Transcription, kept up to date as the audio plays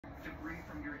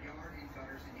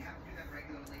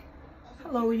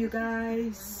Hello, you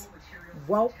guys.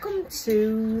 Welcome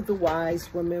to the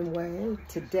Wise Woman Way.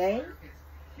 Today,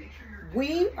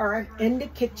 we are in the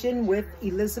kitchen with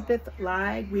Elizabeth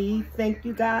Live. We thank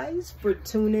you guys for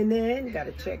tuning in.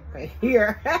 Gotta check right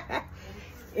here.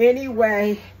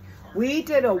 Anyway, we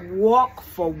did a walk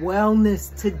for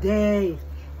wellness today,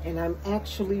 and I'm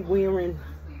actually wearing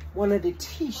one of the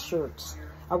t-shirts.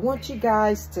 I want you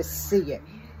guys to see it.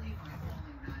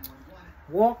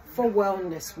 Walk for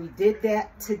Wellness. We did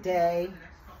that today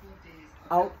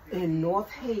out in North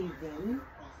Haven.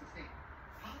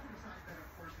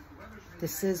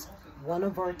 This is one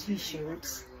of our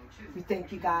t-shirts. We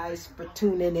thank you guys for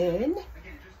tuning in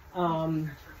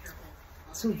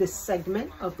to this segment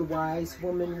of the Wise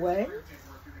Woman Way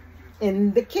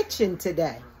in the kitchen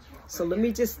today. So let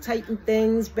me just tighten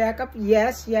things back up.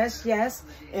 Yes, yes, yes.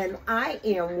 And I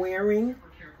am wearing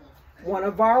one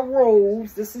of our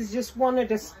robes. This is just one of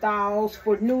the styles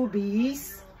for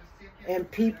newbies and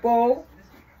people,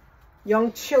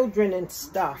 young children and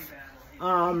stuff.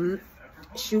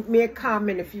 Shoot me a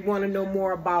comment if you want to know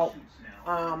more about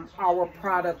our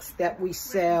products that we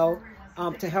sell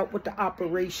to help with the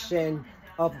operation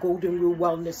of Golden Rule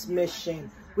Wellness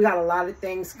Mission. We got a lot of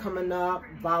things coming up,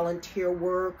 volunteer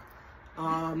work.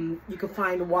 You can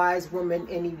find a wise woman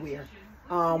anywhere.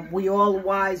 We all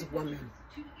wise women.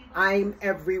 I'm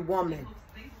every woman.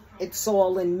 It's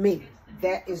all in me.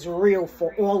 That is real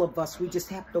for all of us. We just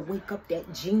have to wake up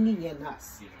that genie in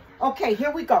us. Okay,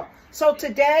 here we go. So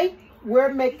today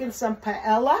we're making some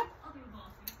paella.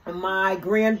 My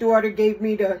granddaughter gave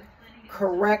me the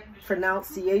correct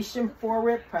pronunciation for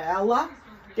it, paella.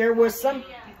 There was some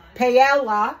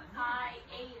paella.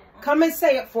 Come and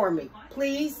say it for me,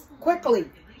 please, quickly.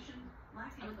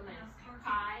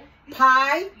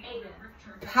 Paella.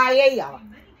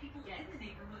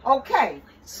 Okay,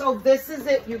 so this is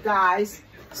it, you guys.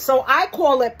 So I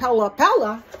call it Pella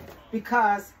Pella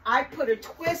because I put a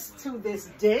twist to this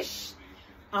dish,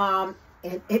 and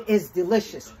it is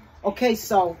delicious. Okay,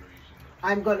 so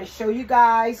I'm going to show you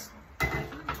guys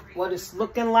what it's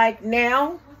looking like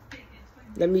now.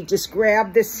 Let me just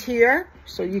grab this here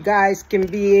so you guys can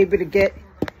be able to get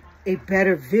a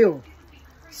better view.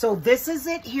 So this is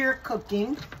it here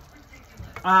cooking,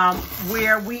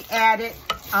 where we added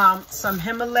some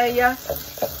Himalaya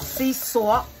sea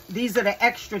salt. These are the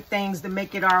extra things to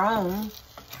make it our own.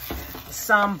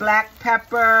 Some black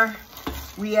pepper.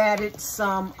 We added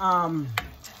some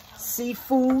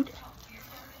seafood,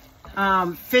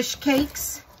 fish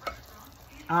cakes,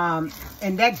 and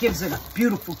that gives it a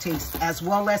beautiful taste, as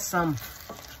well as some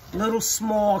little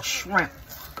small shrimp.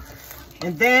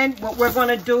 And then what we're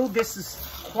going to do, this is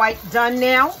quite done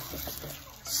now.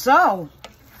 So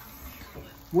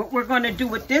what we're going to do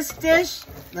with this dish,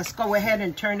 let's go ahead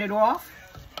and turn it off.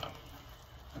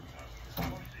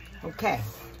 Okay,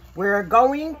 we're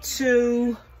going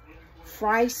to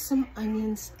fry some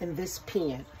onions in this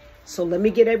pan. So let me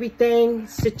get everything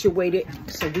situated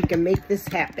so we can make this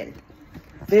happen.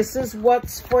 This is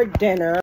what's for dinner.